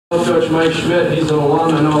Coach Mike Schmidt, he's an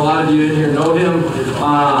alum. I know a lot of you in here know him.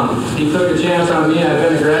 He took a chance on me. I've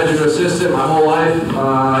been a graduate assistant my whole life.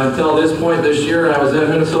 Until this point this year, I was at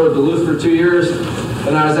Minnesota Duluth for 2 years,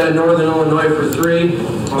 and I was at Northern Illinois for 3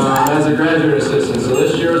 as a graduate assistant. So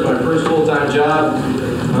this year is my first full-time job.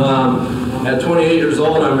 At 28 years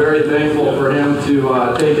old, I'm very thankful for him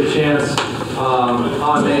to take a chance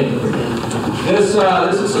on me. This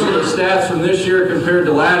is some of the stats from this year compared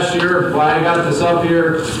to last year. Why I got this up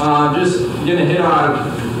here, just going to hit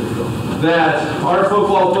on that our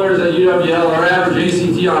football players at UWL, our average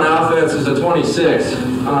ACT on offense is a 26.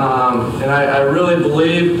 And I really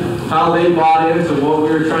believe how they bought into what we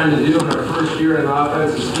were trying to do in our first year in the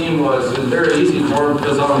offensive scheme was very easy for them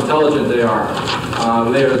because of how intelligent they are.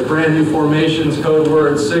 They have brand new formations, code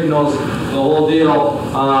words, signals, the whole deal.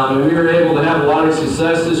 And we were able to have a lot of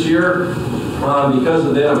success this year because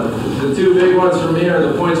of them. The 2 big ones for me are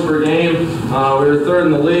the points per game. We were 3rd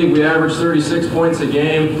in the league. We averaged 36 points a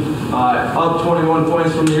game, up 21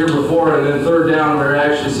 points from the year before, and then 3rd down, we were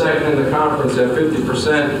actually 2nd in the conference at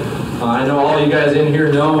 50%. I know all you guys in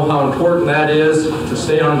here know how important that is to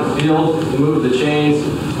stay on the field, to move the chains.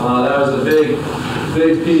 That was a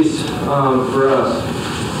big piece for us.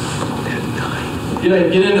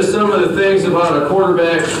 Get into some of the things about a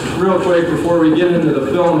quarterback real quick before we get into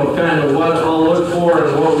the film of kind of what I'll look for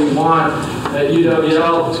and what we want at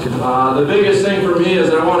UWL. The biggest thing for me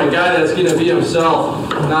is I want a guy that's going to be himself,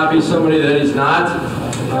 not be somebody that he's not.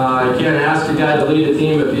 I can't ask a guy to lead a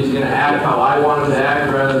team if he's going to act how I want him to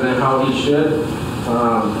act rather than how he should.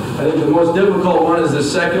 I think the most difficult one is the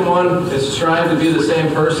second one, is strive to be the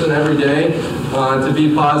same person every day, to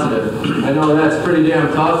be positive. I know that's pretty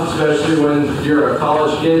damn tough, especially when you're a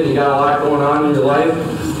college kid and you got a lot going on in your life.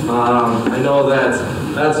 I know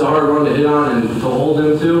that's a hard one to hit on and to hold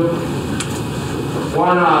them to.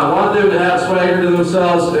 Want them to have swagger to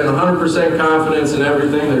themselves and 100% confidence in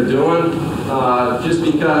everything they're doing. Just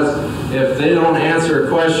because if they don't answer a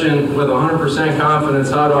question with 100% confidence,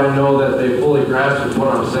 how do I know that they fully grasp what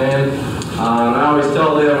I'm saying? I always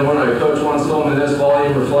tell them, when a coach once told me this,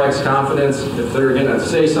 volume reflects confidence. If they're going to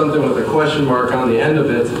say something with a question mark on the end of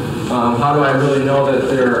it, how do I really know that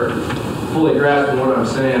they're fully grasping what I'm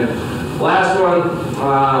saying? Last one,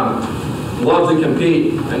 love to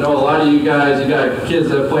compete. I know a lot of you guys, you got kids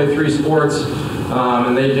that play 3 sports,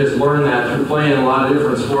 and they just learn that through playing a lot of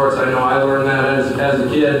different sports. I know I learned that as a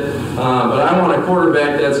kid. But I want a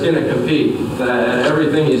quarterback that's going to compete at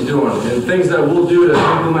everything he's doing. And things that we'll do to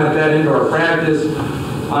implement that into our practice.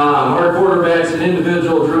 Our quarterbacks and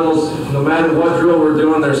individual drills, no matter what drill we're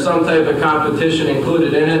doing, there's some type of competition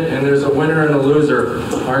included in it, and there's a winner and a loser.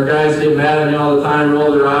 Our guys get mad at me all the time,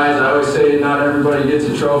 roll their eyes. I always say not everybody gets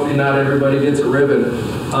a trophy, not everybody gets a ribbon.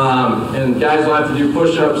 And guys will have to do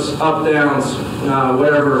push-ups, up-downs,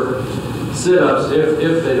 whatever, sit-ups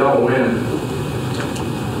if they don't win.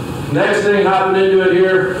 Next thing, hopping into it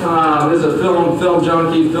here, is a film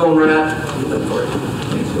junkie, film rat.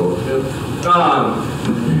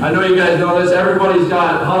 I know you guys know this. Everybody's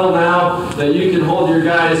got Huddle now that you can hold your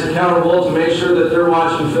guys accountable to make sure that they're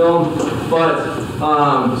watching film. But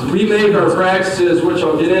we make our practices, which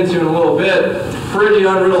I'll get into in a little bit, pretty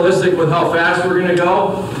unrealistic with how fast we're going to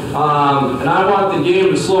go. And I want the game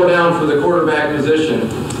to slow down for the quarterback position.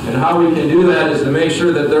 And how we can do that is to make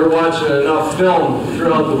sure that they're watching enough film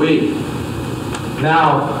throughout the week.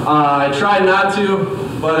 Now, I tried not to,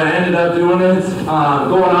 but I ended up doing it,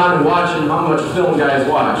 going on and watching how much film guys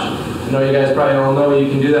watch. I know you guys probably all know you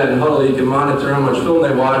can do that in Huddle. You can monitor how much film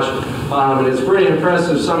they watch. And it's pretty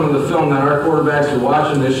impressive, some of the film that our quarterbacks are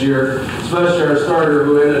watching this year, especially our starter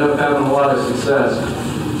who ended up having a lot of success.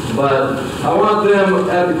 But I want them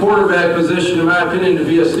at the quarterback position, in my opinion, to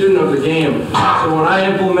be a student of the game. So when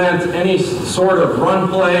I implement any sort of run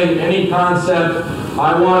play, any concept,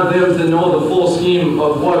 I want them to know the full scheme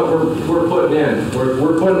of what we're putting in.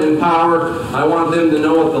 We're putting in power. I want them to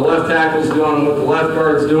know what the left tackle's doing, what the left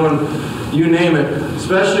guard's doing, you name it,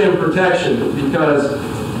 especially in protection, because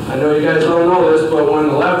I know you guys don't know this, but when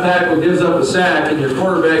the left tackle gives up a sack and your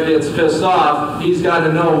quarterback gets pissed off, he's got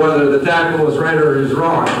to know whether the tackle was right or he's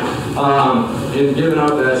wrong in giving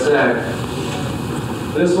up that sack.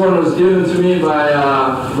 This one was given to me by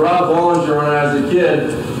Rob Bollinger when I was a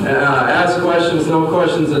kid. Ask questions, no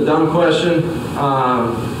questions, a dumb question.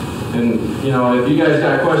 And you know, if you guys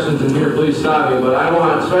got questions in here, please stop me. But I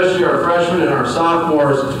want, especially our freshmen and our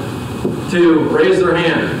sophomores, to raise their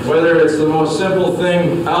hand, whether it's the most simple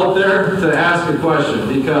thing out there, to ask a question,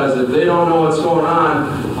 because if they don't know what's going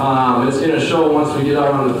on, it's going to show once we get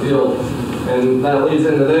out on the field. And that leads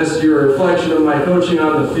into this, you're a reflection of my coaching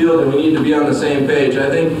on the field, and we need to be on the same page. I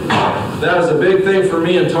think that was a big thing for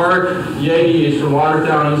me and Tark. Yagi, he's from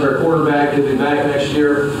Watertown, he's our quarterback, he'll be back next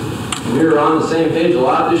year. We were on the same page a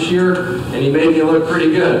lot this year, and he made me look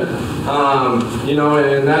pretty good. You know,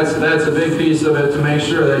 and that's a big piece of it, to make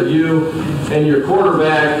sure that you and your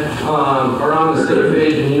quarterback are on the same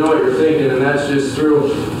page and you know what you're thinking, and that's just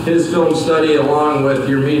through his film study along with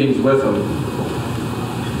your meetings with him.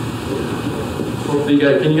 Hopefully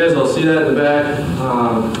can you guys all see that in the back?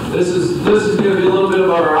 This is going to be a little bit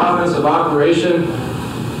about our offensive operation.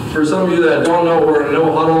 For some of you that don't know, we're in a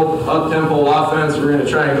no huddle, up-tempo offense. We're going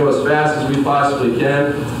to try and go as fast as we possibly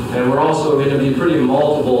can. And we're also going to be pretty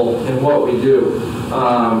multiple in what we do.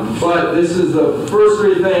 But this is the first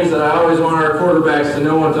three things that I always want our quarterbacks to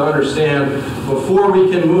know and to understand before we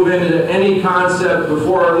can move into any concept,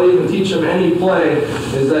 before I even teach them any play,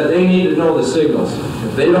 is that they need to know the signals.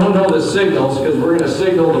 If they don't know the signals, because we're going to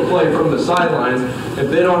signal the play from the sidelines, if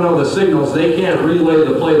they don't know the signals, they can't relay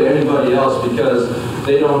the play to anybody else because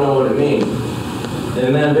they don't know what it means.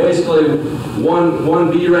 And then basically,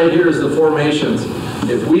 1B right here is the formations.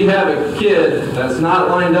 If we have a kid that's not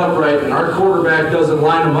lined up right and our quarterback doesn't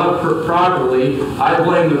line them up properly, I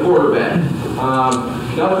blame the quarterback.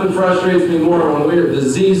 Nothing frustrates me more when the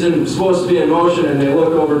Z's supposed to be in motion and they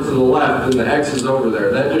look over to the left and the X is over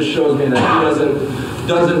there. That just shows me that he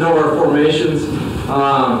doesn't know our formations.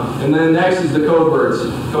 And then next is the code words.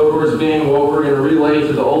 Code words being what we're going to relay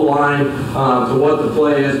to the O-line to what the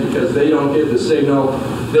play is, because they don't get the signal.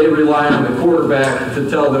 They rely on the quarterback to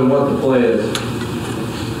tell them what the play is.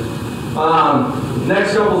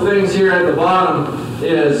 Next couple things here at the bottom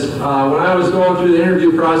is when I was going through the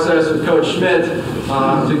interview process with Coach Schmidt,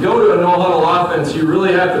 to go to a no-huddle offense, you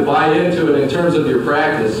really have to buy into it in terms of your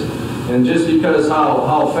practice. And just because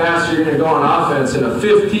how fast you're going to go on offense, in a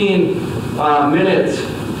 15-minute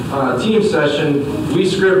team session, we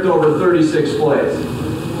script over 36 plays.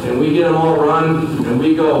 And we get them all run, and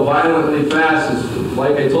we go violently fast.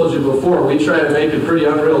 Like I told you before, we try to make it pretty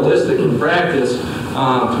unrealistic in practice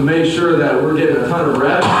to make sure that we're getting a ton of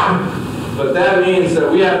reps. But that means that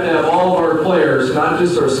we have to have all of our players, not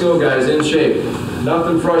just our skill guys, in shape.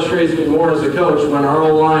 Nothing frustrates me more as a coach when our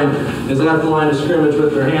O-line is at the line of scrimmage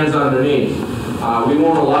with their hands on their knees. We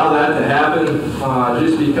won't allow that to happen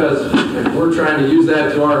just because if we're trying to use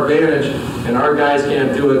that to our advantage and our guys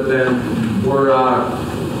can't do it, then we're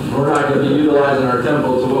not going to be utilizing our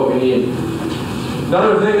tempo to what we need.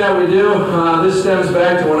 Another thing that we do, this stems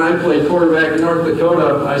back to when I played quarterback in North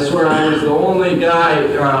Dakota. I swear I was the only guy,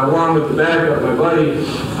 along with the backup, my buddy,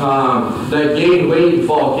 that gained weight in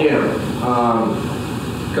fall camp.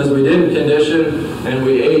 Because we didn't condition and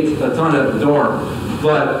we ate a ton at the dorm.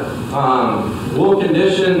 But we'll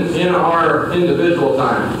condition in our individual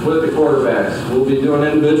time with the quarterbacks. We'll be doing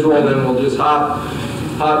individual, and then we'll just hop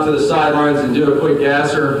to the sidelines and do a quick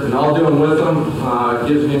gasser, and I'll do them with them. It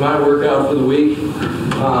gives me my workout for the week.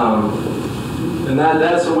 And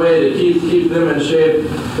that's a way to keep them in shape,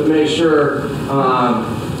 to make sure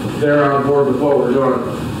they're on board with what we're doing.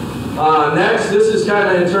 Next, this is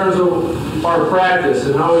kind of in terms of our practice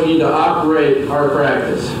and how we need to operate our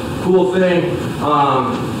practice. Cool thing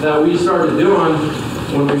that we started doing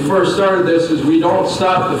when we first started this is we don't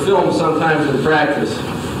stop the film sometimes in practice.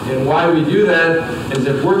 And why we do that is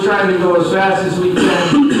if we're trying to go as fast as we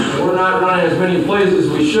can and we're not running as many plays as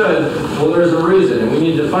we should, well, there's a reason, and we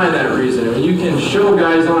need to find that reason. And you can show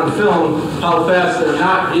guys on film how fast they're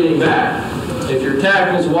not getting back. If your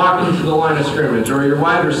tackle's walking to the line of scrimmage or your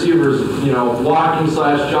wide receivers,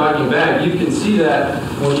 walking/jogging back, you can see that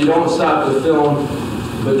when you don't stop the film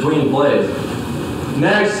between plays.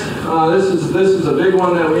 Next, this is a big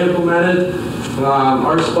one that we implemented.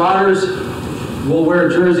 Our spotters will wear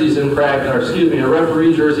jerseys in practice, a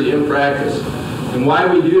referee jersey in practice. And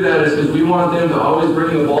why we do that is because we want them to always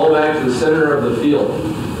bring the ball back to the center of the field.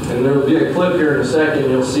 And there will be a clip here in a second.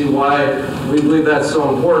 You'll see why we believe that's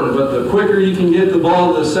so important. But the quicker you can get the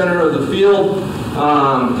ball to the center of the field,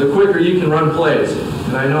 the quicker you can run plays.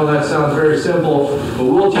 And I know that sounds very simple, but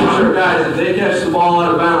we'll teach our guys that they catch the ball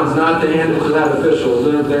out of bounds, not to hand it to that official.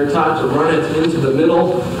 They're taught to run it into the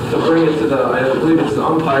middle, to bring it to I believe it's the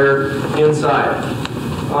umpire inside.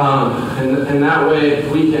 And that way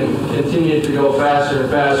we can continue to go faster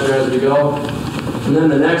and faster as we go. And then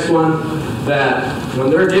the next one, that when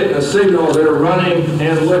they're getting a signal, they're running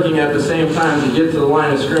and looking at the same time to get to the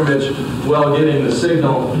line of scrimmage while getting the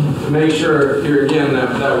signal to make sure here again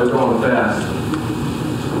that we're going fast.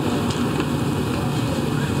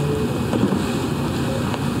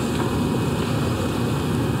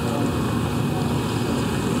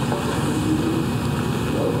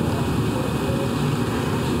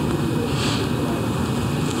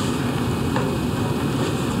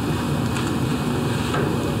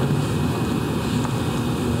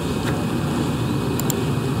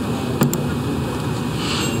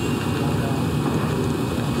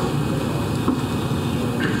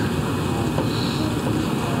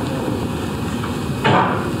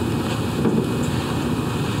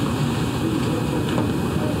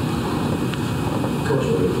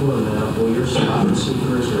 your spot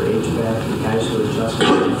receivers or H-back, the guys who adjust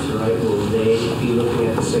left to right, will they be looking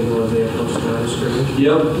at the signal as they approach the line of scrimmage?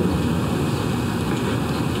 Yep.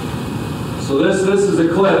 So this is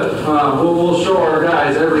a clip we'll show our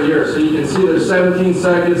guys every year. So you can see there's 17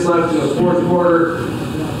 seconds left in the fourth quarter.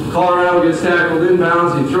 Colorado gets tackled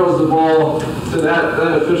inbounds. He throws the ball to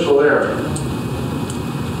that official there.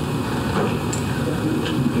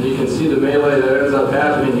 And you can see the melee that ends up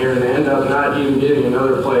happening here, and they end up not even getting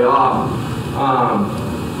another play off.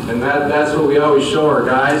 And that's what we always show our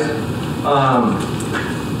guys.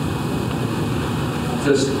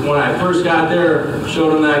 Just when I first got there,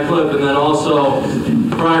 showed them that clip, and then also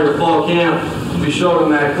prior to fall camp, we showed them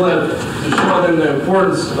that clip to show them the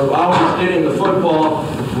importance of always getting the football,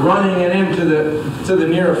 running it into the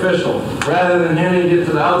near official, rather than handing it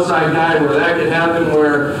to the outside guy, where that could happen,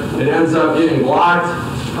 where it ends up getting blocked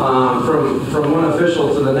from one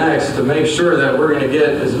official to the next, to make sure that we're going to get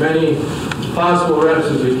as many possible reps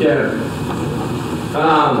as we can.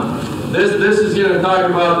 This is going to talk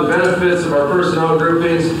about the benefits of our personnel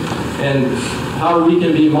groupings and how we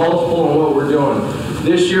can be multiple in what we're doing.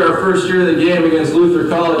 This year, our first year of the game against Luther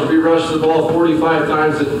College, we rushed the ball 45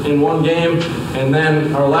 times in one game, and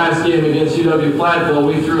then our last game against UW-Platteville,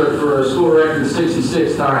 we threw it for a school record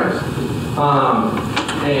 66 times.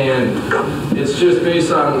 And it's just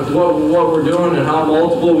based on what we're doing and how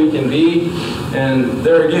multiple we can be. And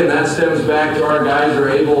there again, that stems back to our guys are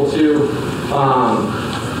able to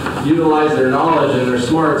utilize their knowledge and their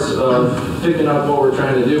smarts of picking up what we're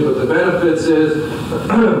trying to do. But the benefits is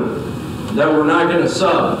that we're not going to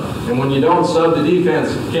sub. And when you don't sub, the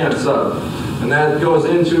defense can't sub. And that goes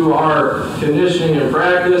into our conditioning and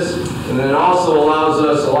practice. And then it also allows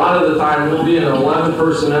us, a lot of the time, we'll be in 11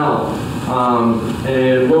 personnel.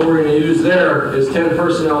 And what we're going to use there is 10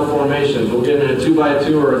 personnel formations. We'll get in a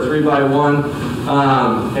 2x2 or a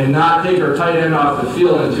 3x1. And not take our tight end off the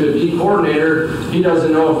field. And to a D coordinator, he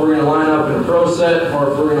doesn't know if we're going to line up in a pro set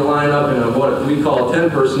or if we're going to line up in what we call a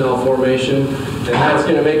 10 personnel formation. And that's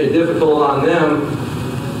going to make it difficult on them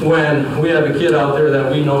when we have a kid out there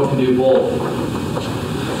that we know can do both.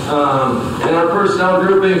 In our personnel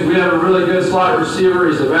groupings, we have a really good slot receiver.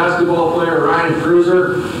 He's a basketball player, Ryan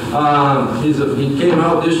Cruiser. He came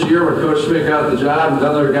out this year when Coach Schmidt got the job.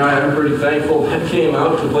 Another guy I'm pretty thankful that came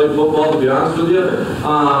out to play football, to be honest with you.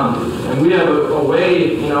 And we have a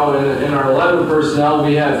way, in our 11 personnel,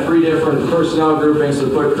 we have 3 different personnel groupings to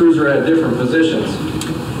put Cruiser at different positions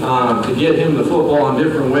to get him the football in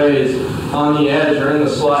different ways, on the edge or in the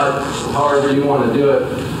slot, however you want to do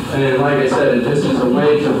it. And like I said, it just is a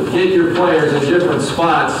way to get your players in different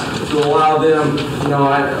spots to allow them,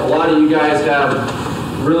 a lot of you guys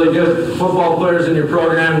have really good football players in your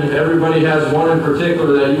program. Everybody has one in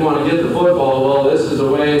particular that you want to get the football. Well, this is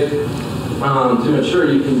a way to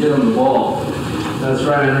ensure you can get them the ball. That's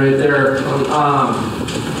Ryan right there.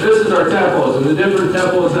 This is our tempos and the different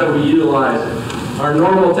tempos that we utilize. Our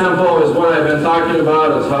normal tempo is what I've been talking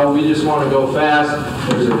about. It's how we just want to go fast.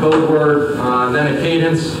 There's a code word, then a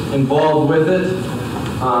cadence involved with it.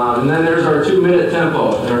 And then there's our 2-minute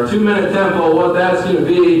tempo. And our 2-minute tempo, what that's going to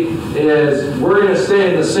be is we're going to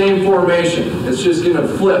stay in the same formation. It's just going to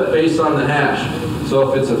flip based on the hash.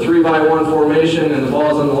 So if it's a 3x1 formation and the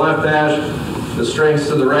ball's on the left hash, the string's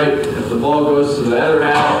to the right. If the ball goes to the other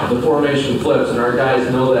half, the formation flips, and our guys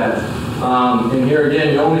know that. And here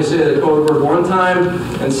again, you only say the code word one time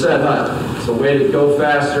and set HUD. It's a way to go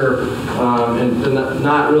faster and to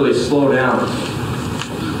not really slow down.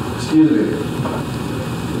 Excuse me.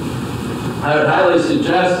 I would highly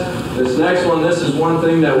suggest this next one. This is one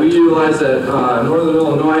thing that we utilize at Northern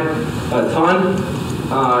Illinois a ton.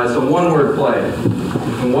 It's a one-word play.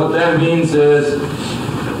 And what that means is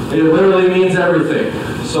it literally means everything.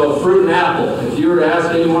 So fruit and apple. If you were to ask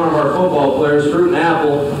any one of our football players, fruit and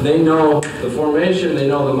apple, they know the formation, they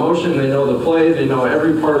know the motion, they know the play, they know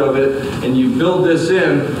every part of it, and you build this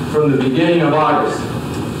in from the beginning of August.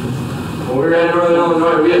 When we were at Northern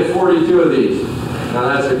Illinois, we had 42 of these. Now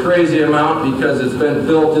that's a crazy amount because it's been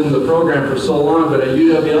built into the program for so long, but at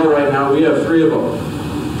UWL right now, we have 3 of them.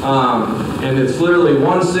 And it's literally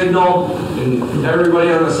one signal, and everybody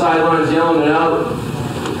on the sidelines yelling it out.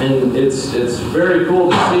 And it's very cool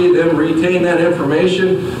to see them retain that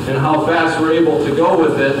information and how fast we're able to go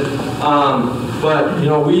with it.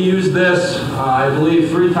 But we used this, I believe,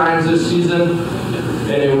 3 times this season,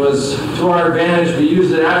 and it was to our advantage. We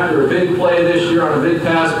used it after a big play this year on a big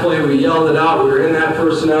pass play. We yelled it out. We were in that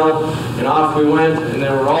personnel, and off we went. And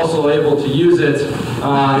then we're also able to use it in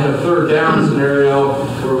a 3rd down scenario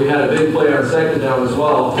where we had a big play on 2nd down as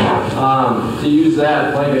well. To use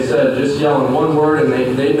that, like I said, just yelling one word,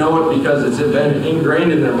 and they know it because it's been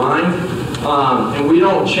ingrained in their mind. And we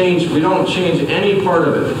don't change any part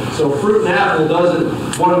of it. So fruit and apple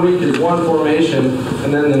doesn't, 1 week is one formation,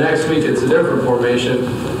 and then the next week it's a different formation.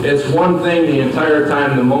 It's one thing the entire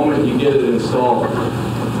time the moment you get it installed.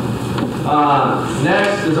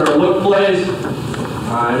 Next is our look plays.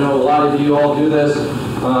 I know a lot of you all do this.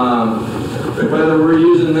 Whether we're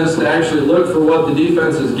using this to actually look for what the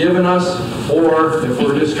defense has given us, or if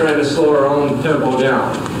we're just trying to slow our own tempo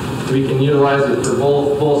down. We can utilize it for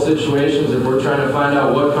both situations if we're trying to find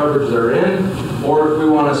out what coverage they're in, or if we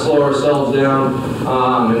want to slow ourselves down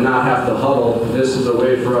and not have to huddle. This is a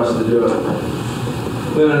way for us to do it.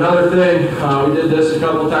 Then another thing, we did this a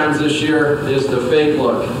couple times this year, is the fake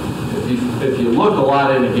look. If you look a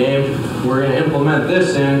lot in a game, we're going to implement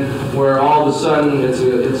this in where all of a sudden it's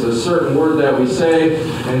a certain word that we say,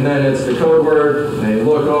 and then it's the code word. They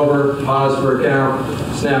look over, pause for a count,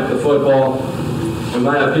 snap the football. In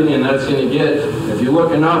my opinion, that's going to get, if you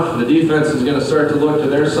look enough, the defense is going to start to look to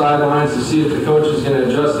their sidelines to see if the coach is going to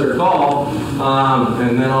adjust their call,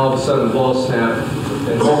 and then all of a sudden the ball snap.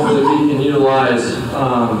 And hopefully we can utilize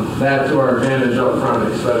that to our advantage up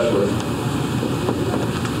front especially.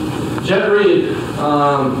 Jet read.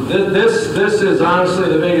 This is honestly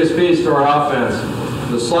the biggest piece to our offense.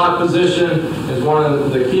 The slot position is one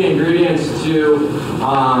of the key ingredients to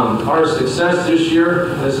our success this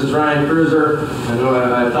year. This is Ryan Cruiser. I know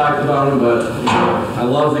I've talked about him, but I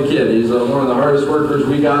love the kid. He's one of the hardest workers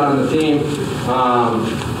we got on the team.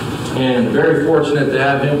 And very fortunate to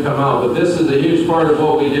have him come out. But this is a huge part of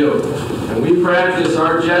what we do. And we practice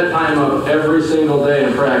our jet time up every single day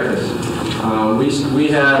in practice. We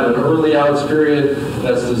have an early outs period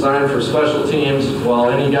that's designed for special teams, while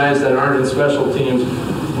any guys that aren't in special teams,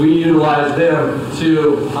 we utilize them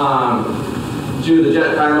to do the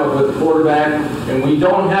jet time up with the quarterback, and we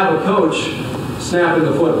don't have a coach snapping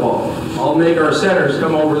the football. I'll make our centers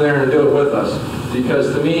come over there and do it with us,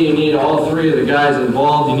 because to me you need all three of the guys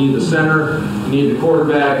involved. You need the center, you need the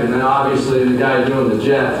quarterback, and then obviously the guy doing the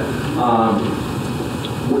jet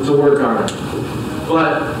to work on it.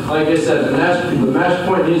 But like I said, the mesh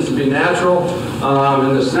point needs to be natural,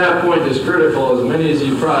 and the snap point is critical. As many as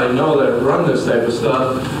you probably know that run this type of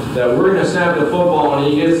stuff, that we're going to snap the football when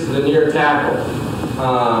he gets to the near tackle.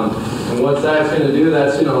 And what that's going to do,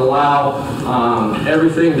 that's going to allow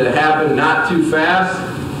everything to happen not too fast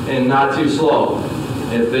and not too slow.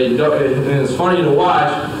 If they don't, and it's funny to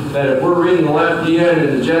watch that if we're reading the left end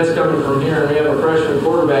and the jet's coming from here and we have a freshman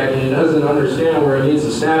quarterback and he doesn't understand where he needs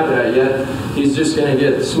to snap it at yet, he's just going to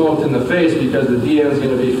get smoked in the face because the DN is going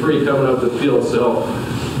to be free coming up the field. So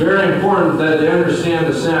very important that they understand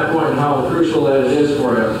the snap point and how crucial that it is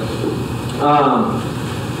for him.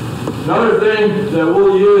 Another thing that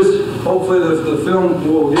we'll use, hopefully the film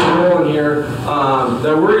will get rolling here,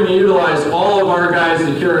 that we're going to utilize all of our guys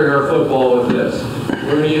to carry our football with this.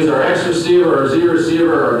 We're going to use our X receiver, our Z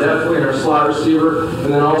receiver, our definitely and our slot receiver,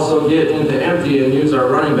 and then also get into empty and use our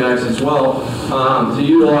running backs as well to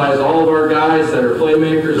utilize all of our guys that are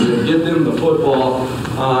playmakers and get them the football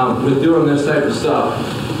with doing this type of stuff.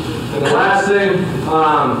 And the last thing,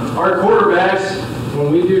 our quarterbacks,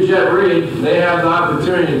 when we do jet read, they have the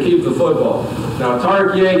opportunity to keep the football. Now,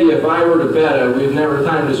 Tarek Yagi, if I were to bet, we've never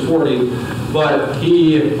timed his 40, but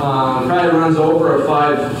he probably runs over a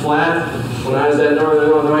 5 flat. When I was at Northern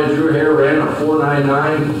Illinois, Drew Hare ran a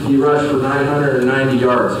 4.99. He rushed for 990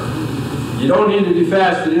 yards. You don't need to be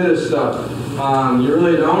fast to do this stuff. You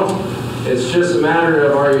really don't. It's just a matter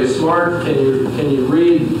of, are you smart? Can you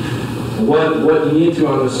read what you need to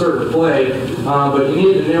on a certain play? But you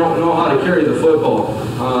need to know how to carry the football.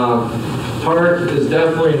 Tarek is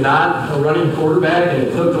definitely not a running quarterback, and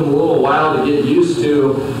it took him a little while to get used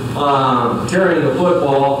to carrying the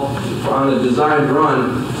football on a designed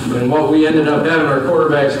run. And what we ended up having our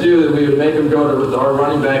quarterbacks do is we would make them go to our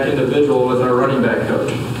running back individual with our running back coach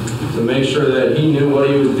to make sure that he knew what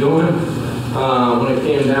he was doing when it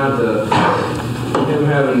came down to him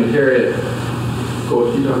having to carry it.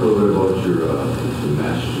 Coach, can you talk a little bit about your the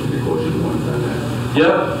mesh and your coaching one on that?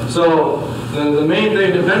 Yep. So the main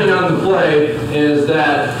thing, depending on the play, is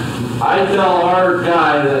that I tell our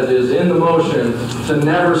guy that is in the motion to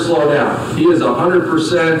never slow down. He is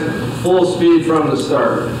 100% full speed from the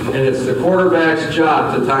start, and it's the quarterback's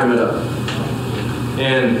job to time it up.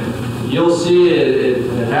 And you'll see it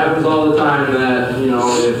happens all the time that, you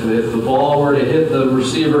know, if the ball were to hit the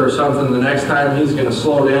receiver or something, the next time he's going to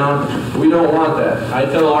slow down. We don't want that. I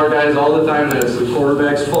tell our guys all the time that it's the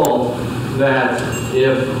quarterback's fault that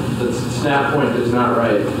if the snap point is not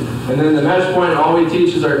right. And then the mesh point, all we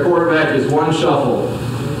teach is our quarterback is one shuffle.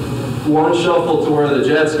 One shuffle to where the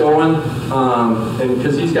jet's going, and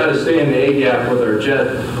because he's got to stay in the A-gap with our jet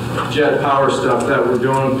jet power stuff that we're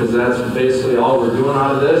doing, because that's basically all we're doing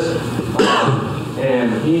out of this.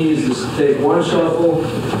 And he needs to take one shuffle,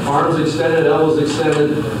 arms extended, elbows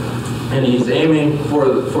extended, and he's aiming for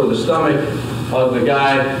the stomach of the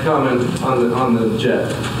guy coming on the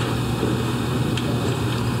jet.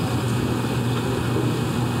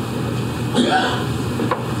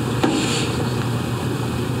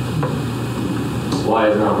 Why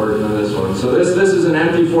is not working on this one? So this is an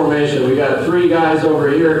empty formation. We got 3 guys over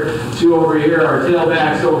here, 2 over here, our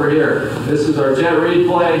tailbacks over here. This is our jet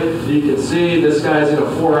replay. You can see this guy's in a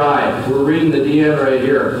 4-eye. We're reading the DN right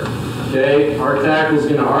here. Okay, our tackle's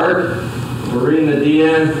gonna arc. We're reading the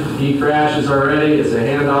DN. He crashes already. It's a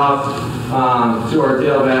handoff to our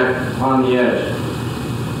tailback on the edge.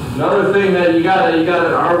 Another thing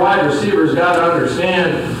that our wide receivers got to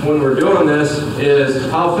understand when we're doing this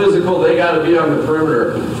is how physical they got to be on the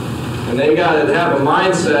perimeter. And they got to have a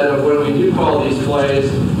mindset of when we do call these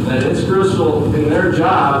plays that it's crucial in their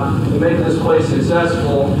job to make this play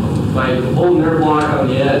successful by holding their block on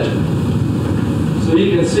the edge. So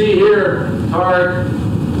you can see here, Tark,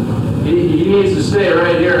 he needs to stay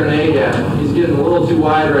right here in the A-gap. He's getting a little too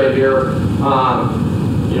wide right here.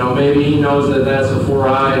 You know, maybe he knows that that's a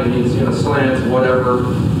 4-eye and he's going to slant, whatever.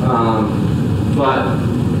 But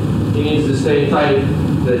he needs to stay tight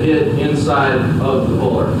to hit inside of the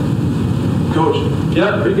puller. Coach,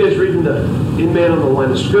 yep. Are you guys reading the in-man on the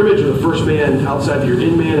line of scrimmage or the first man outside of your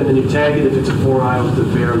in-man and then you tag it if it's a 4-eye with the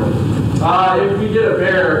bear line? If we get a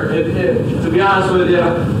bear, to be honest with you,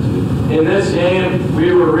 in this game,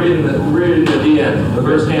 we were reading the DN, the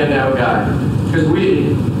first hand down guy. Because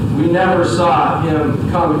we never saw him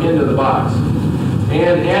come into the box.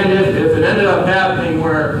 And if it ended up happening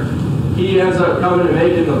where he ends up coming and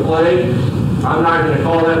making the play, I'm not going to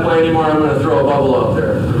call that play anymore. I'm going to throw a bubble up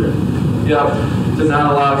there. Yep, to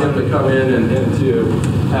not allow him to come in and to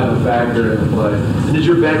have a factor in the play. And is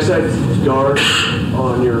your backside guard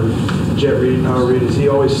on your jet read, power read, is he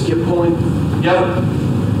always skip pulling? Yep.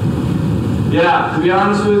 Yeah, to be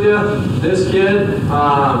honest with you, this kid,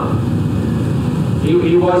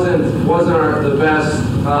 he wasn't the best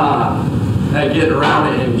at getting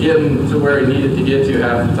around it and getting to where he needed to get to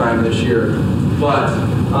half the time this year. But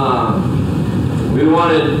we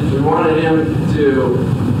wanted him to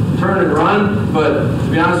turn and run, but to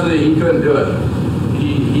be honest with you, he couldn't do it.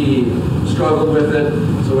 He struggled with it,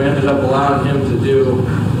 so we ended up allowing him to do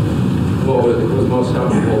what was most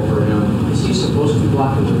comfortable for him. Is he supposed to be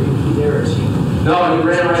blocking the read key there, or is he? No, he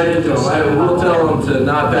ran right into him. We'll tell him to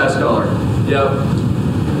not pass color. Yep.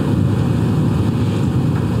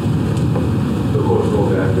 The coach go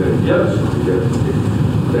back there. Yep.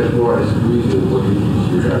 That's where I squeeze it. What do you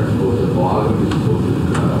you're not supposed to bog him? You're supposed to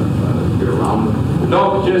get around him? No,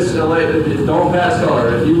 just don't pass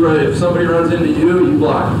color. If somebody runs into you, you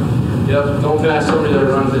block. Yep. Don't pass somebody that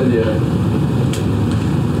runs into you.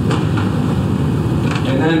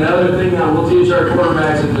 And then the other thing that we'll teach our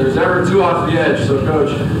quarterbacks, if there's ever 2 off the edge, so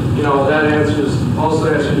coach, you know, that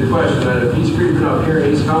also answers your question, that if he's creeping up here and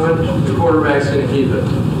he's coming, the quarterback's going to keep it.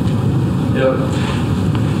 Yep.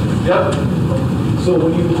 Yep. So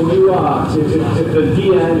when you if the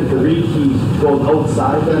DN, if the read key goes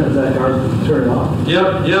outside, then is that hard to turn off?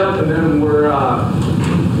 Yep. And then we're,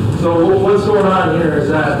 so what's going on here is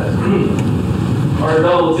that our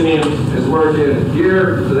double team is working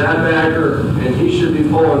here to that backer, and he should be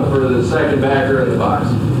pulling for the second backer in the box.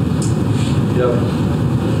 Yep.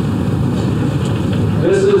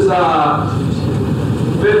 This is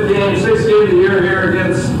 6th game of the year here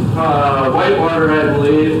against Whitewater, I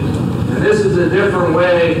believe. And this is a different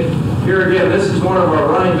way. Here again, this is one of our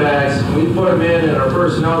running backs. We put him in our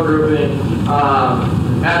personnel grouping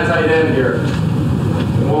at tight end here.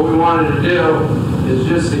 And what we wanted to do is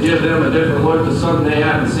just to give them a different look to something they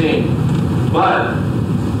haven't seen. But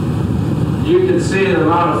you can see the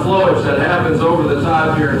amount of flowage that happens over the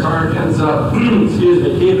top here, and Tark ends up,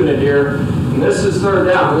 keeping it here. And this is 3rd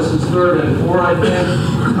down. This is 3rd and 4, I think.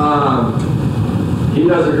 He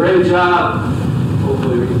does a great job.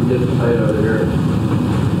 Hopefully we can get the tight out of here.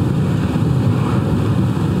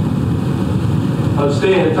 Of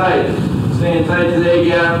staying tight to the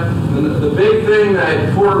A-gap. And the big thing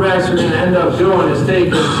that quarterbacks are going to end up doing is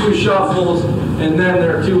taking 2 shuffles, and then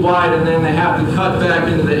they're too wide, and then they have to cut back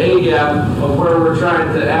into the A-gap of where we're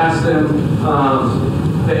trying to ask them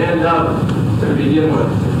to end up to begin with.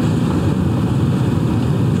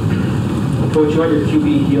 Coach, you want your QB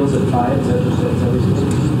heels at 5? Is that what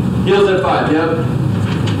Heels at 5, yep.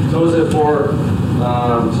 Toes at 4.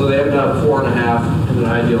 So they end up 4.5 in an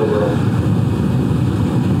ideal world.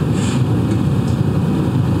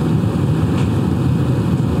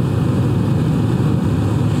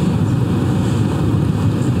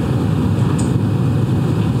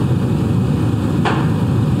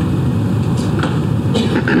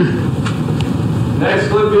 next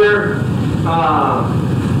clip here,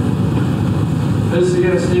 this is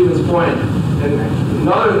again Stevens Point. And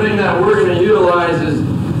another thing that we're going to utilize is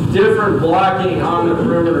different blocking on the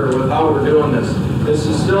perimeter with how we're doing this. This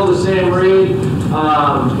is still the same read,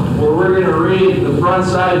 where we're going to read the front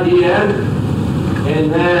side D end,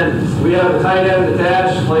 and then we have a tight end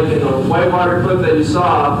attached, like in the whitewater clip that you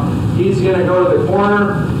saw. He's going to go to the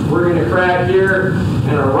corner, we're going to crack here,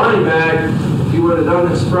 and our running back, if he would have done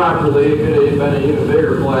this properly, it could have been an even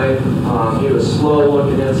bigger play. He was slow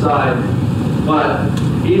looking inside, but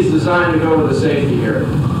he's designed to go with the safety here.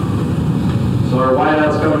 So our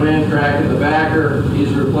wideout's coming in, cracking the backer, he's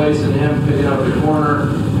replacing him, picking up the corner,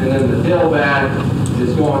 and then the tailback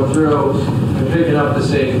is going through and picking up the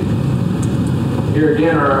safety. Here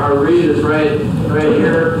again, our read is right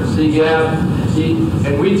here, C gap,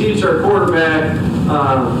 and we teach our quarterback,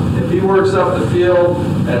 if he works up the field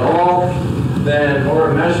at all, then,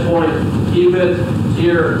 or a mesh point, keep it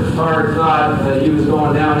here. Hard thought that he was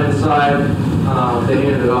going down inside to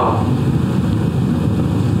hand it off.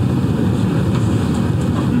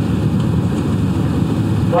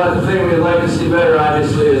 But the thing we'd like to see better,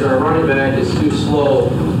 obviously, is our running back is too slow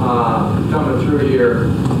coming through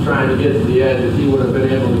here, trying to get to the edge. If he would have been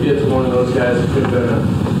able to get to one of those guys, it could have been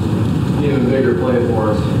an even bigger play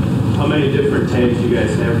for us. How many different tags do you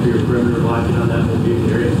guys have for your perimeter blocking on that whole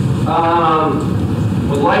area?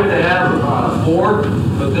 Would like to have 4,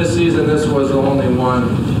 but this season this was the only one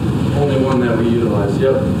that we utilized.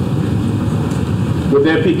 Yep. Would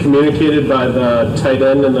that be communicated by the tight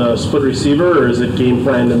end and the split receiver, or is it game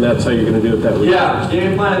planned and that's how you're going to do it that way? Yeah,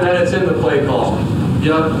 game plan, then it's in the play call.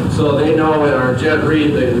 Yep, so they know in our jet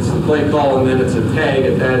read that it's the play call and then it's a tag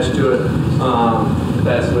attached to it.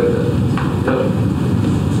 That's with it. Yep.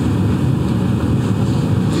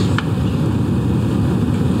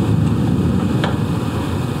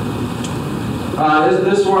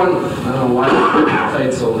 This one, I don't know why the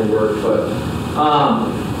tights only work, but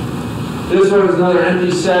this one is another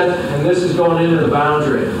empty set, and this is going into the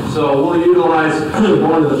boundary. So we'll utilize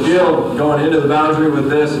going to the field, going into the boundary with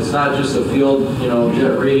this. It's not just a field,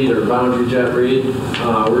 jet read or boundary jet read.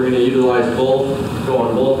 We're going to utilize both, go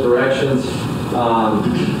in both directions.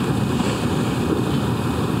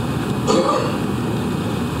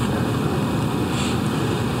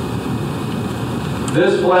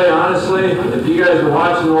 This play, honestly, if you guys are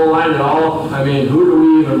watching the O-line at all, I mean, who do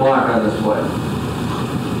we even block on this play?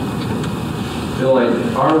 I feel like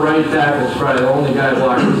our right tackle's probably the only guy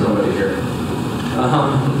blocking somebody here.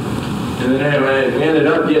 And then anyway, we ended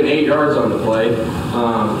up getting 8 yards on the play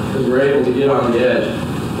because we were able to get on the edge.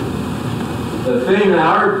 The thing that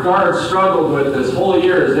our guards struggled with this whole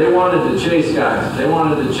year is they wanted to chase guys. They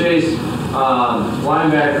wanted to chase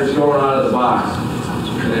linebackers going out of the box.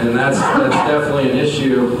 And that's definitely an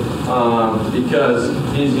issue because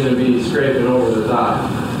he's going to be scraping over the top.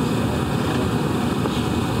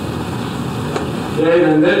 Okay,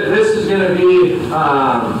 then this is going to be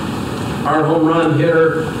our home run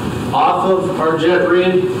hitter off of our jet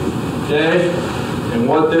read. Okay, and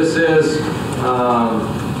what this is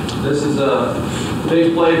a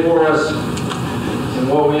big play for us. And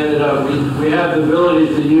what we ended up, we have the ability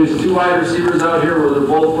to use 2 wide receivers out here where they're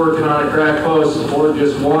both working on a crack post or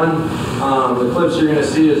just one. The clips you're going to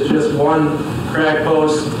see is just one crack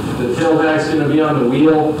post. The tailback's going to be on the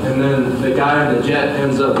wheel, and then the guy on the jet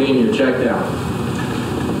ends up being your check down.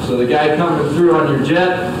 So the guy coming through on your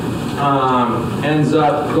jet ends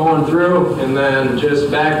up going through and then just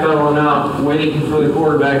backpedaling out, waiting for the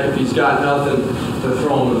quarterback if he's got nothing to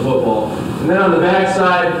throw him the football. And then on the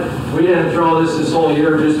backside, we didn't throw this whole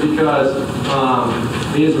year just because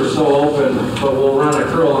these were so open, but we'll run a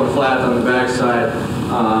curl and flat on the backside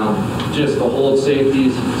just to hold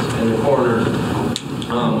safeties in the corners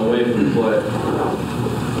away from the play.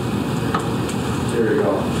 Here we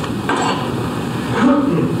go.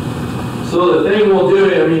 So the thing we'll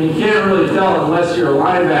do, I mean, you can't really tell unless you're a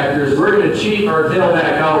linebacker, is we're going to cheat our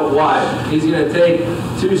tailback out wide. He's going to take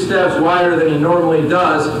 2 steps wider than he normally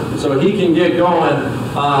does so he can get going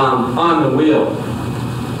on the wheel.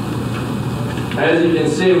 As you can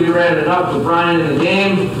see, we ran it up with Brian in the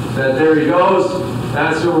game. There he goes.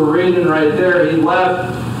 That's what we're reading right there. He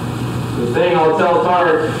left. The thing I'll tell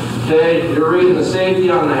Tark, okay, you're reading the safety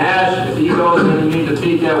on the hash. If he goes, then you need to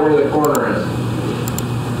peek at where the corner is.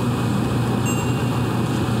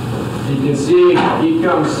 You can see he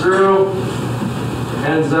comes through,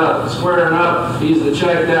 ends up squaring up. He's the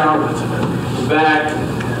check down. The back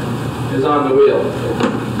is on the wheel.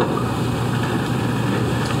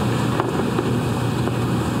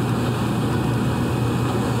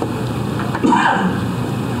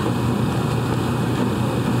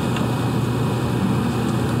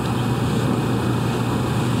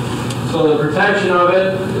 So the protection of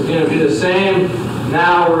it is going to be the same.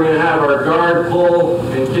 Now we're going to have our guard pull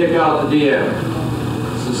and kick out the DM.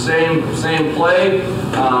 It's the same play.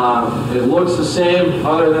 It looks the same,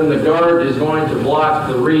 other than the guard is going to block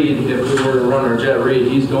the read. If we were to run our jet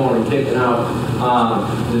read, he's going and kicking out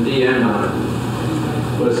the DN on it.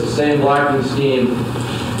 But it's the same blocking scheme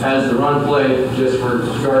as the run play, just for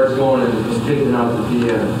guards going and kicking out the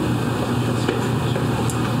DN.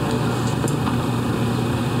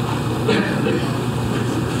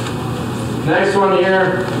 Next one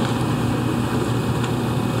here.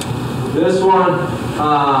 This one,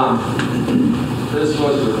 this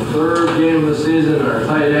was the third game of the season, our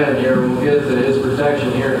tight end here. We'll get to his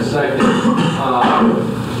protection here in a second,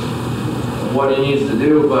 what he needs to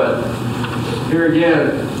do. But here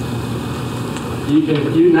again,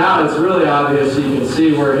 now it's really obvious. You can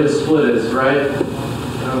see where his split is, right?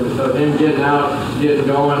 Of him getting out, getting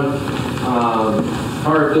going.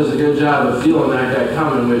 Hart does a good job of feeling that guy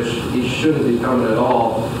coming, which he shouldn't be coming at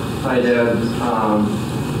all. Tight end.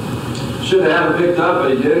 Should have it picked up,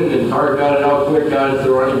 but he didn't, and Hart got it out quick, got it to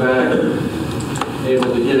the running back,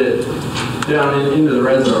 able to get it down into the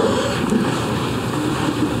red zone.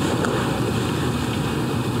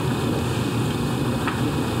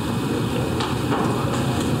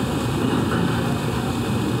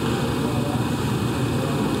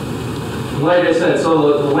 Like I said,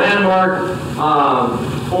 so the landmark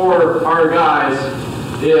for our guys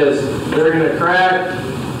is they're going to crack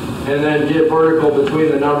and then get vertical between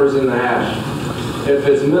the numbers in the hash. If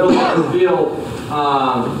it's middle of the field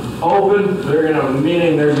open,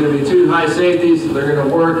 meaning there's going to be two high safeties, they're going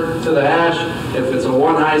to work to the hash. If it's a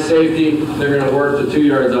one high safety, they're going to work to 2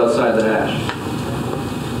 yards outside the hash.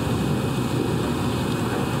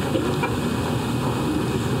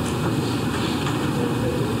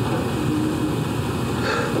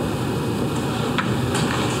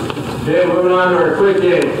 Okay, moving on to our quick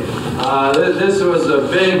game. This was a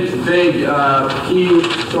big key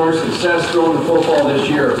to our success throwing the football this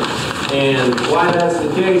year. And why that's the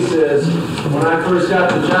case is, when I first got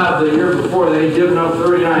the job the year before, they'd given up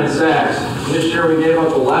 39 sacks. This year we gave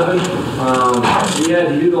up 11. We had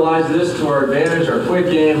to utilize this to our advantage, our quick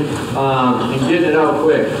game, and getting it out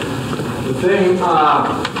quick. The thing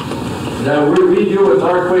that we do with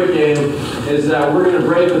our quick game is that we're going to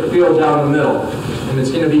break the field down the middle. And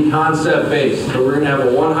it's going to be concept based. So we're going to have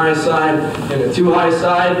a one high side and a two high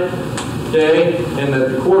side, okay? And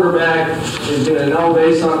that the quarterback is going to know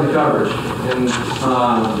based on the coverage. And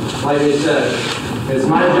like I said, it's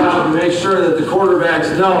my job to make sure that the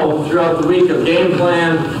quarterbacks know throughout the week of game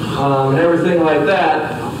plan and everything like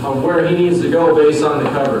that of where he needs to go based on the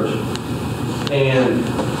coverage. And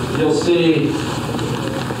you'll see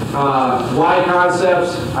Y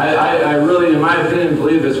concepts. I really, in my opinion,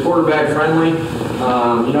 believe it's quarterback friendly.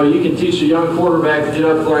 You can teach a young quarterback to get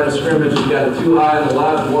up the line of scrimmage. You got two high on the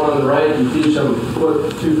left, one on the right. You teach them to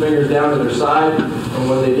put two fingers down to their side. And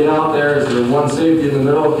when they get out there, is there one safety in the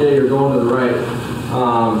middle? Okay, you're going to the right.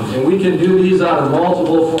 And we can do these out of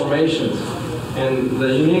multiple formations. And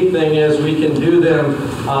the unique thing is we can do them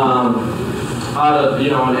out of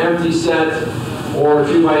an empty set or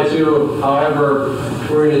 2x2, however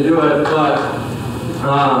we're going to do it. But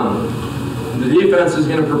the defense is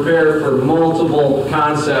going to prepare for multiple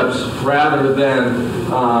concepts rather than,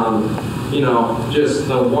 just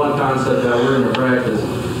the one concept that we're going to practice.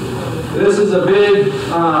 This is a big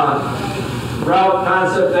route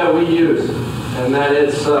concept that we use, and that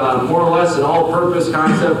it's more or less an all-purpose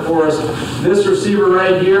concept for us. This receiver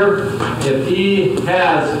right here, if he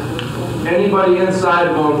has anybody inside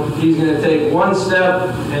of him, he's going to take one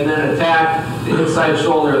step and then attack the inside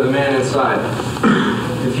shoulder of the man inside.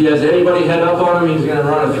 If he has anybody head up on him, he's going to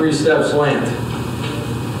run a 3-step slant.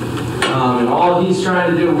 And all he's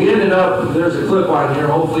trying to do, we ended up, there's a clip on here,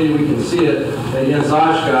 hopefully we can see it, against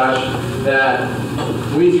Oshkosh, that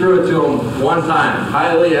we threw it to him one time.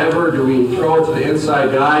 Hardly ever do we throw it to the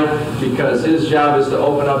inside guy because his job is to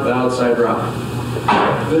open up the outside route.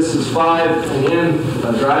 This is 5 and in,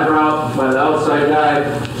 a drive route by the outside guy,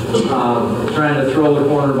 trying to throw the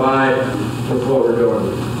corner by with what we're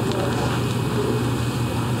doing.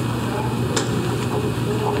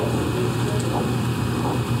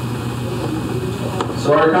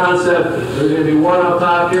 So our concept, there's going to be one up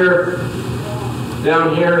top here.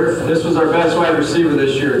 Down here, this was our best wide receiver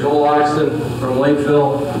this year, Joel Oxton from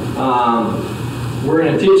Lakeville. We're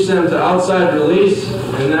going to teach them to outside release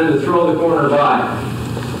and then to throw the corner by.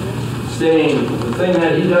 Staying, the thing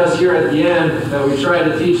that he does here at the end that we try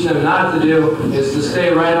to teach them not to do is to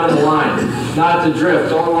stay right on the line, not to drift.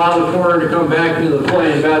 Don't allow the corner to come back into the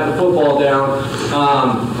play and bat the football down,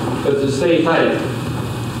 but to stay tight.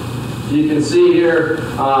 You can see here,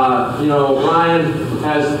 you know, Ryan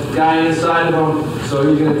has a guy inside of him, so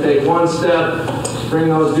he's going to take one step, bring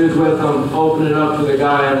those dudes with him, open it up to the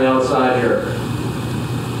guy on the outside here.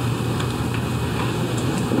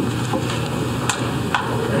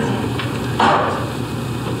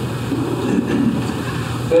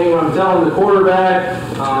 Thing I'm telling the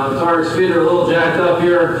quarterback, Tark's feet are a little jacked up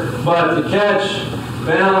here, but to catch,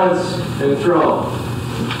 balance, and throw.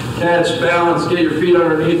 Catch, balance, get your feet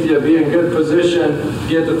underneath you, be in good position,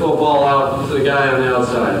 get the football out to the guy on the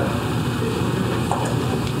outside.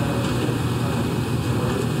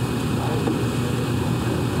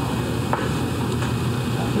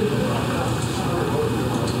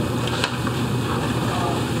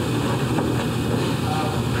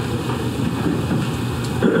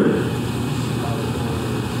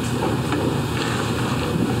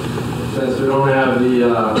 Since we don't have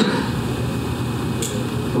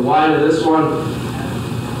the wide of this one,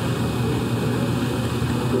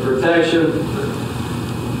 the protection,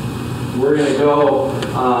 we're going to go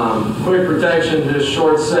quick protection, just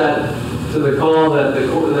short set to the call that the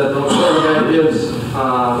quarterback gives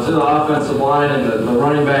to the offensive line, and the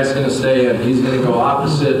running back's going to stay in. He's going to go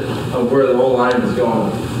opposite of where the whole line is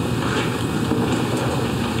going.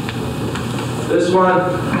 This one,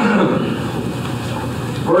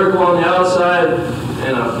 vertical on the outside,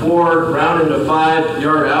 and a 4 rounded to 5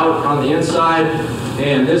 yard out on the inside,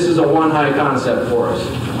 and this is a 1 high concept for us.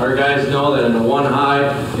 Our guys know that in a 1 high,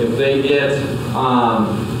 if they get an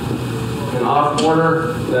off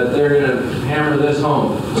corner, that they're going to hammer this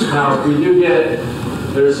home. Now, if we do get,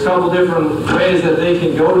 there's a couple different ways that they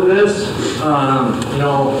can go to this. You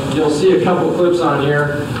know, you'll see a couple clips on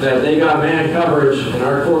here that they got man coverage, and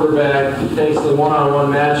our quarterback takes the one-on-one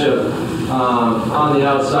matchup on the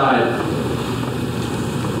outside.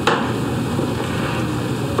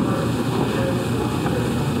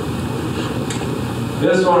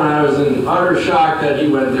 This one, I was in utter shock that he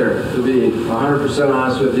went there, to be 100%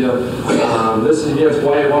 honest with you. This is against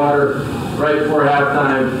Whitewater, right before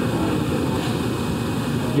halftime.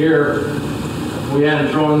 Here, we hadn't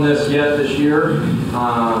thrown this yet this year,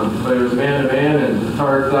 but it was man-to-man, and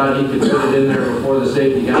Tark thought he could put it in there before the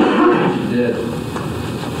safety got it, which he did.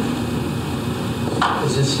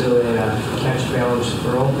 Is this still a catch, balance,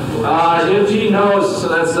 throw? If he knows, so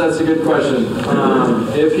that's a good question.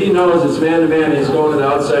 If he knows it's man-to-man, he's going to the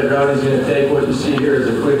outside route, he's going to take what you see here as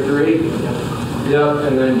a quick 3. Yep,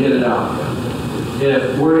 and then get it out.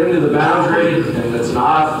 If we're into the boundary, and it's an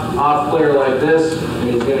off player like this, and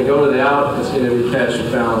he's going to go to the out, it's going to be catch,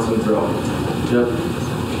 balance, and throw. Yep.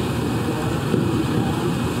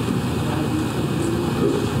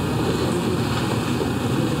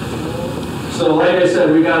 So like I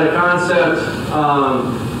said, we got a concept.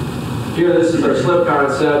 Here, this is our slip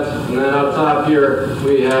concept, and then up top here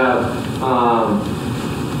we have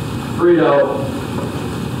Frito,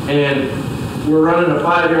 and we're running a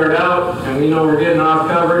 5 yard out, and we know we're getting off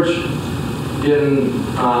coverage, getting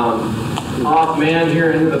off man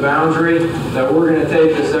here into the boundary, that we're going to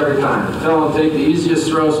take this every time. Tell them take the easiest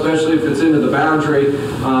throw, especially if it's into the boundary,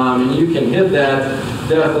 and you can hit that,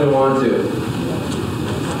 definitely want to.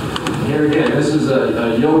 Here again, this is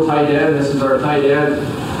a yo tight end. This is our tight end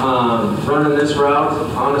running this route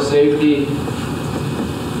on a safety.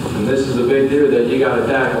 And this is a big dude that you got to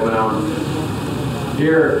tackle now.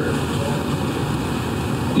 Here.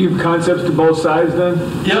 Do you have concepts to both sides then?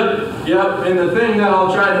 Yep. And the thing that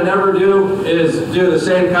I'll try to never do is do the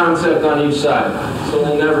same concept on each side. So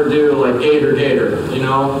we'll never do like gator, you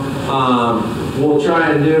know. We'll try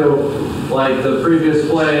and do like the previous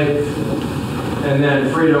play, and then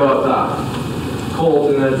Frito up top. Colt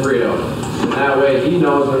and then Frito. And that way he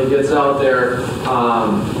knows when he gets out there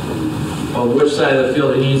on which side of the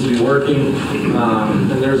field he needs to be working.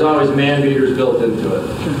 And there's always man beaters built into it.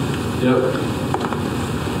 Yep.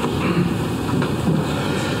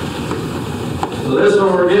 So this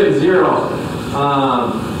one we're getting 0.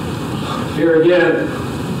 Here again,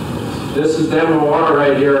 this is Demo Water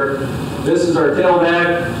right here. This is our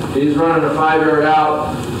tailback. He's running a 5 yard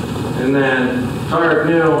out. And then Tarek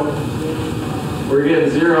knew we're getting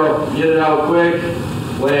 0, get it out quick,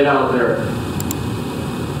 lay it out there.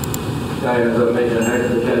 Guy ends up making a heck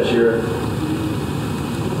of a catch here.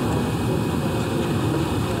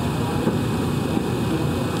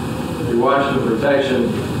 You're watching the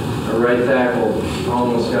protection, our right tackle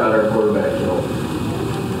almost got our quarterback killed.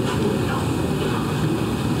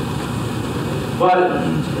 But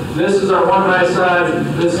this is our 1 high side,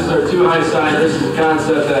 this is our 2 high side. This is a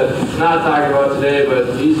concept that I'm not talking about today,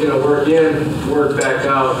 but he's going to work in, work back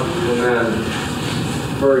out, and then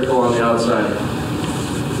vertical on the outside.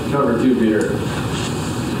 Cover 2 beater.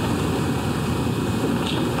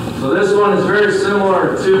 So this one is very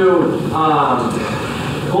similar to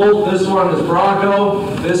Colt. This one is Bronco.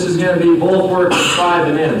 This is going to be both working 5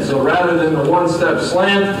 and in. So rather than the one-step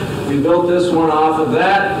slant, we built this one off of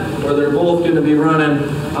that, where they're both going to be running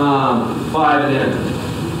 5 and in.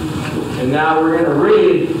 And now we're going to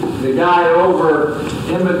read the guy over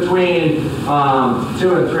in between 2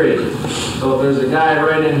 and 3. So if there's a guy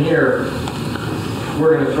right in here,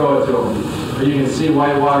 we're going to throw it to him. Or you can see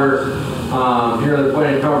Whitewater. Here they're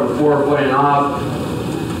playing cover 4, playing off.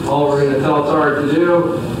 All we're going to tell Tart to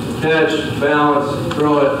do, catch, balance,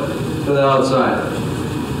 throw it to the outside.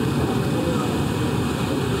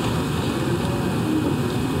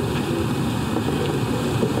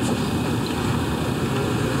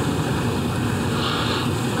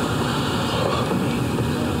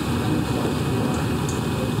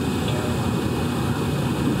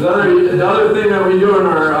 The other thing that we do in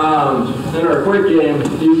our quick game,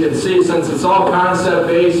 you can see, since it's all concept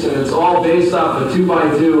based and it's all based off of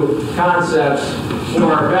 2x2 concepts for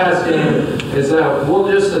our pass game, is that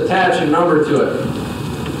we'll just attach a number to it.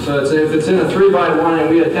 So if it's in a 3x1 and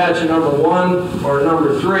we attach a number 1 or a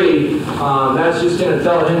number 3, that's just going to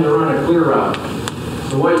tell him to run a clear route.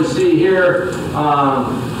 So what you see here,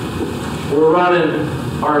 we're running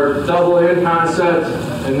our double in concept,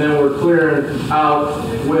 and then we're clearing out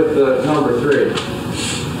with the number 3.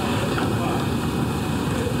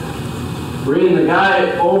 Reading the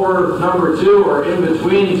guy over number 2 or in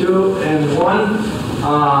between 2 and 1.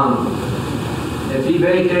 If he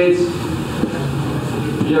vacates,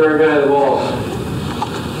 give our guy the ball.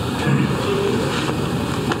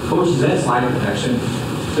 Coach, is that slide protection?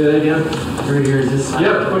 Say that again? Right here, is this slide?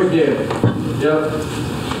 Yep, quick game. Yep.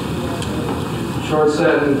 Short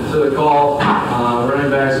setting to the call. Running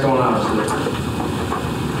back's going opposite.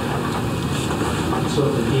 So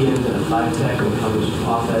if the DN and the flag tackle comes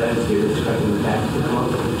off that edge, you're expecting the back to come up?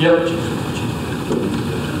 Yep.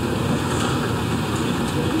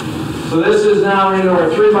 So this is now into our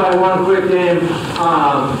 3x1 quick game.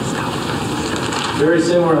 Very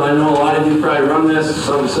similar. I know a lot of you probably run this.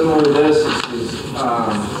 Something similar to this. This is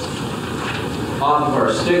off of our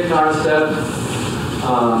stick concept.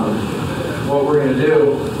 What we're going to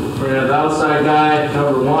do, we're going to have the outside guy,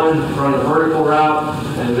 number 1, run a vertical route,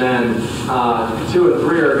 and then 2 and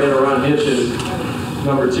 3 are going to run hitches.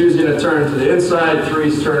 Number 2 is going to turn to the inside, 3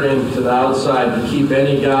 is turning to the outside to keep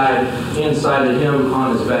any guy inside of him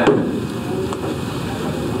on his back.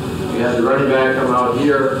 We had the running back come out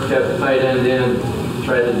here, kept the tight end in,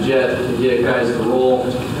 tried to jet to get guys to roll.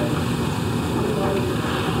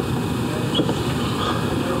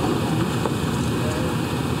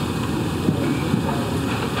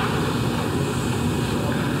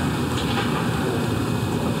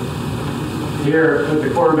 Here with the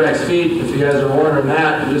quarterback's feet, if you guys are wondering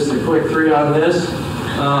that, just a quick 3 on this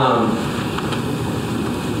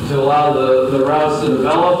to allow the routes to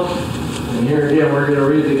develop. And here again, we're going to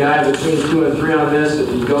read the guy between 2 and 3 on this. If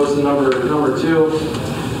he goes to number 2,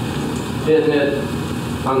 hitting it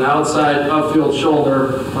on the outside upfield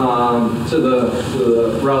shoulder to the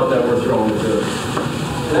route that we're throwing to.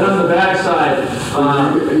 Then on the backside,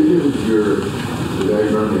 the guy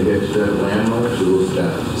running the hitch that landmark to those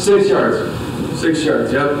steps? 6 yards. 6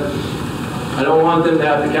 yards, yep. I don't want them to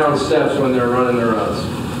have to count steps when they're running their routes.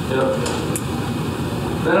 Yep.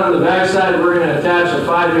 Then on the backside, we're going to attach a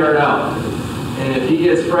 5-yard out. And if he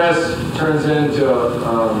gets pressed, turns into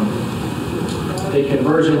a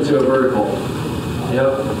conversion to a vertical.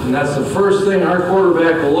 Yep. And that's the first thing our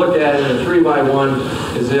quarterback will look at in a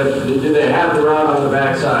 3x1 is do they have the route on the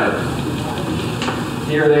backside.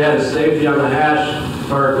 Here they had a safety on the hash,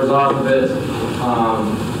 Park was off of it,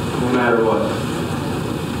 no matter what.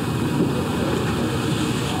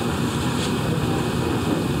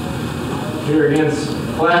 Here against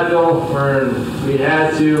Platteville, where we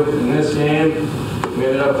had to in this game, we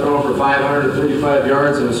ended up throwing for 535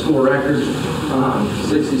 yards and a school record,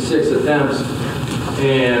 66 attempts,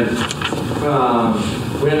 and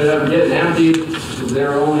we ended up getting empty because they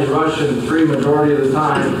were only rushing 3 majority of the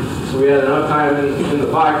time. So we had enough time in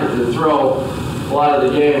the pocket to throw a lot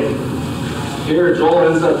of the game. Here, Joel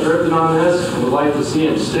ends up drifting on this. We'd like to see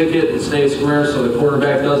him stick it and stay square so the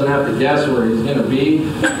quarterback doesn't have to guess where he's going to be.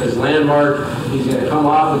 His landmark, he's going to come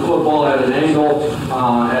off the football at an angle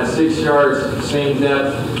at 6 yards, same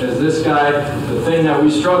depth as this guy. The thing that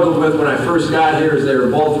we struggled with when I first got here is they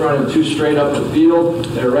were both running 2 straight up the field.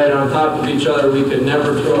 They're right on top of each other. We could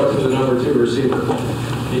never throw it to the number 2 receiver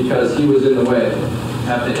because he was in the way.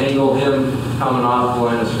 Have to angle him coming off the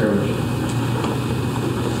line of scrimmage.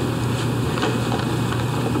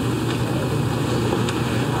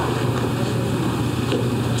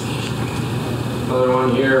 Another one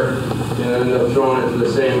one here, and end up throwing it to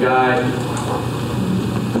the same guy.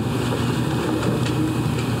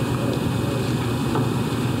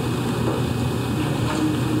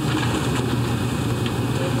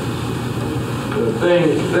 The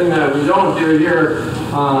thing that we don't do here,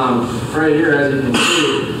 right here, as you can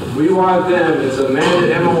see, we want them, it's a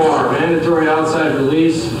MOR, mandatory outside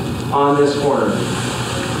release on this corner.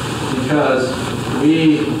 Because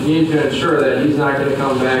we need to ensure that he's not going to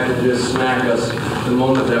come back and just smack us the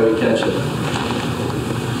moment that we catch it.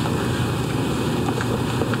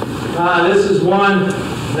 This is one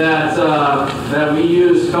that we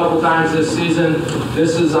used a couple times this season.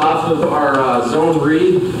 This is off of our zone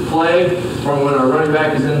read play from when our running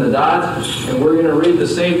back is in the dot, and we're going to read the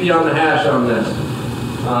safety on the hash on this.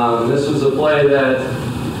 This was a play that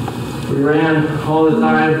we ran all the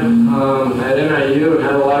time at NIU and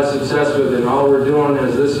had a lot of success with it. And all we're doing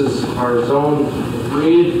is this is our zone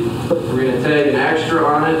read. We're going to tag an extra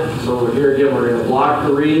on it. So here again, we're going to block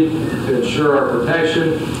the read to ensure our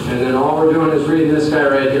protection. And then all we're doing is reading this guy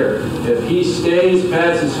right here. If he stays,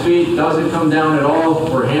 pats his feet, doesn't come down at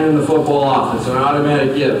all, we're handing the football off. It's an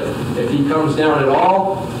automatic give. If he comes down at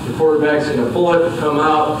all, the quarterback's going to pull it, come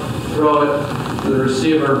out, throw it to the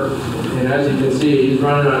receiver. And as you can see, he's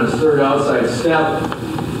running on his third outside step,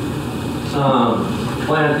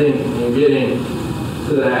 planting and getting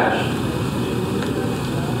to the hash.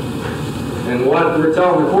 And what we're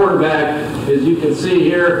telling the quarterback is, you can see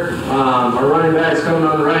here, our running back's coming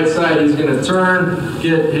on the right side. He's going to turn,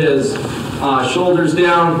 get his shoulders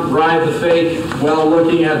down, ride the fake while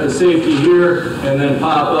looking at the safety here, and then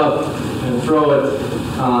pop up and throw it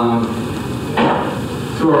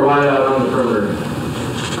to our wide out on the perimeter.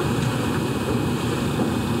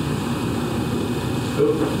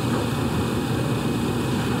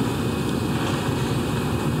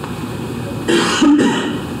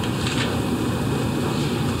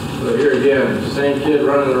 So here again, same kid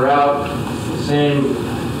running the route, same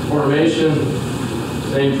formation,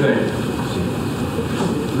 same thing.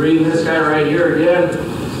 Reading this guy right here again.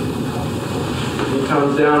 He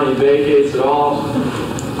comes down, he vacates it all,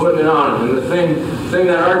 putting it on him. And the thing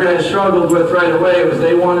that our guys struggled with right away was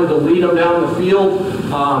they wanted to lead him down the field.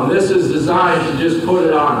 This is designed to just put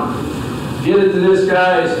it on him. Get it to this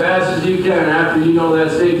guy as fast as you can after you know that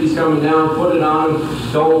safety's coming down, put it on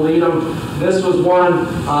him, don't lead him. This was one,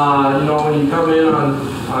 you know, when you come in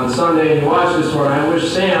on Sunday and you watch this one, I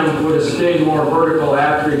wish Sam would have stayed more vertical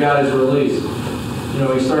after he got his release. You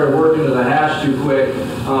know, he started working to the hash too quick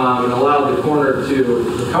and allowed the corner to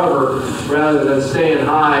recover rather than staying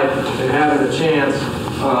high and having a chance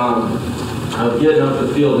of getting up the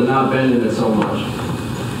field and not bending it so much.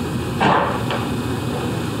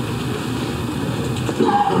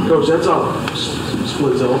 Coach, that's a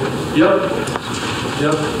split zone. Yep.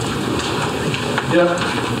 Yep. Yep.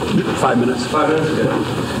 5 minutes. 5 minutes ago.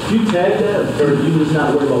 Do you tag that, or do you just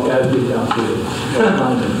not worry about guys getting downfield?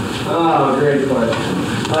 Oh, great question.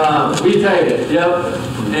 We tag it, yep.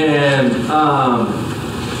 And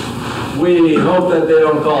we hope that they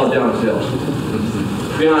don't call it downfield.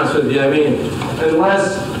 To be honest with you, I mean,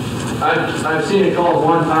 unless I've seen it called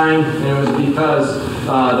one time, and it was because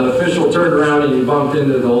the official turned around and he bumped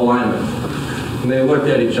into the whole lineman. And they looked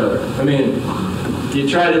at each other. I mean, you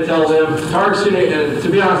try to tell them, Tark's gonna, and to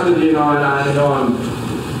be honest with you, you know, and I know I'm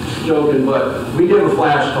joking, but we give a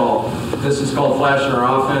flash call. This is called flash in our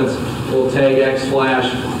offense. We'll tag X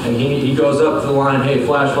flash, and he goes up to the line, hey,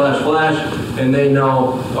 flash, flash, flash, and they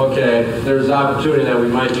know, okay, there's opportunity that we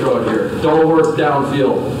might throw it here. Don't work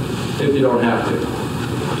downfield if you don't have to.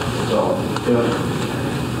 So, yeah.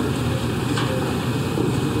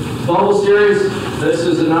 Bubble series, this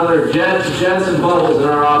is another, jets and bubbles in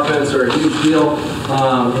our offense are a huge deal.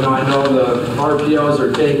 You know, I know the RPOs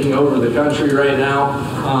are taking over the country right now,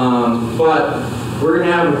 but we're going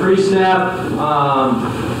to have a pre-snap.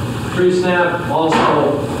 Pre-snap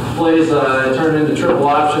also plays, turn into triple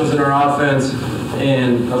options in our offense.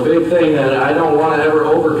 And a big thing that I don't want to ever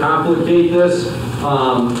overcomplicate this,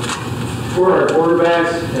 for our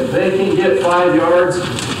quarterbacks, if they can get 5 yards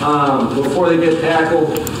before they get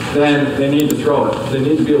tackled, then they need to throw it. They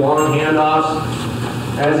need to be long handoffs.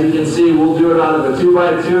 As you can see, we'll do it out of a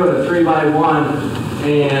 2x2 and a 3x1.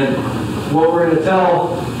 And what we're going to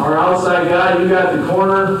tell our outside guy, you got the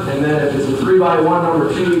corner, and then if it's a 3x1 number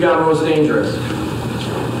 2, you got most dangerous.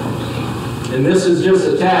 And this is just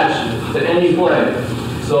attached to any play.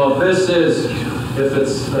 So if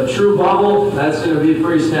it's a true bubble, that's going to be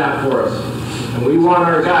pre-snap for us. And we want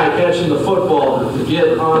our guy catching the football to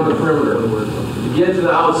get on the perimeter, to get to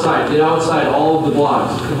the outside, get outside all of the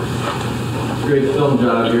blocks. Great film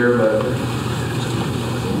job here, but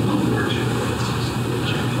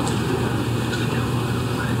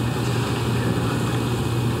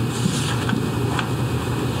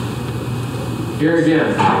Here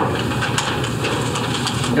again.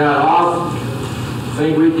 Got off.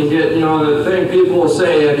 Think we can get, the thing people will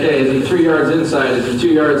say, okay, is he 3 yards inside? Is he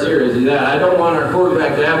 2 yards here? Is he that? I don't want our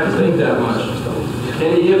quarterback to have to think that much.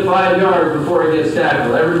 Can he get 5 yards before he gets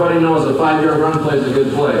tackled? Everybody knows a 5-yard run play is a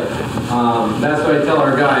good play. That's why I tell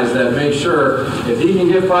our guys that make sure if he can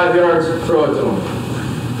get 5 yards, throw it to him.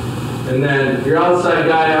 And then your outside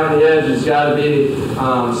guy on the edge has got to be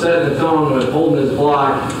setting the tone with holding his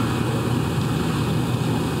block.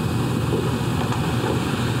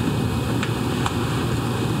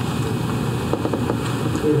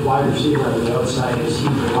 Your wide receiver on the outside, is he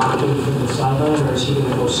blocking from the sideline, or is he going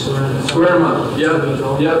to go square on the sideline? Square him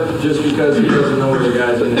up. Yep. Just because he doesn't know where the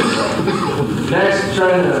guy's in there. Next,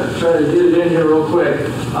 trying to get it in here real quick.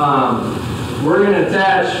 We're going to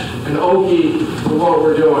attach an Okie to what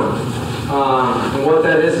we're doing. And what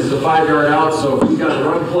that is a 5-yard out. So if we got a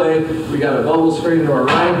run play, we got a bubble screen to our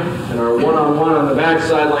right, and our one-on-one on the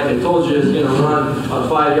backside, like I told you, is going to run a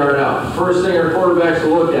 5-yard out. First thing our quarterbacks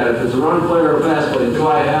will look at, if it's a run play or a pass play, do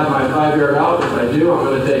I have my 5-yard out? If I do, I'm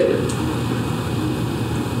going to take it.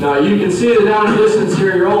 Now you can see the down distance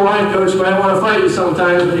here. Your old line coach might want to fight you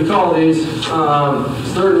sometimes when you call these. It's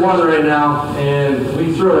 3rd and 1 right now, and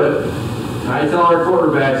we threw it. I tell our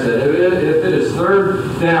quarterbacks that if it is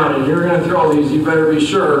 3rd down and you're going to throw these, you better be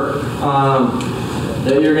sure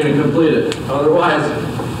that you're going to complete it. Otherwise,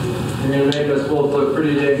 you're going to make us both look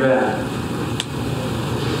pretty dang bad.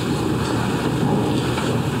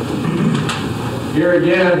 Here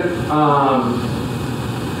again,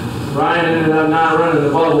 Ryan ended up not running the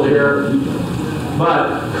bubble here,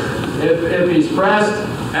 but if he's pressed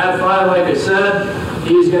at 5, like I said,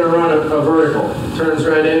 he's going to run a vertical. Turns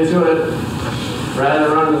right into it. Rather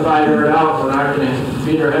than run the 5-yard out, we're not going to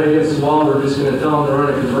beat our head against the wall. We're just going to tell them to run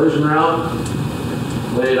a conversion route.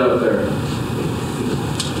 Lay it up there.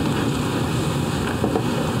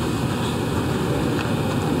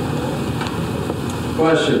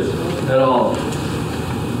 Questions at all?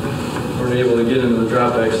 Weren't able to get into the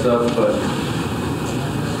drop back stuff, but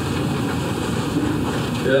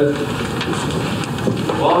good.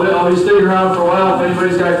 Well, I'll be sticking around for a while. If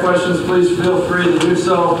anybody's got questions, please feel free to do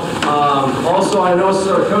so. Also, I know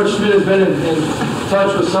Coach Schmidt has been in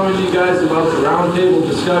touch with some of you guys about the roundtable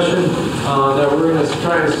discussion that we're going to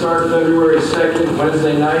try and start February 2nd,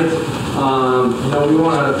 Wednesday night. We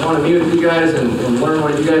want to meet with you guys and learn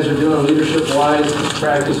what you guys are doing leadership-wise,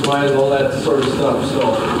 practice-wise, all that sort of stuff.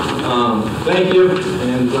 So, thank you,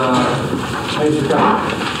 and thanks for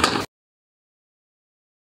coming.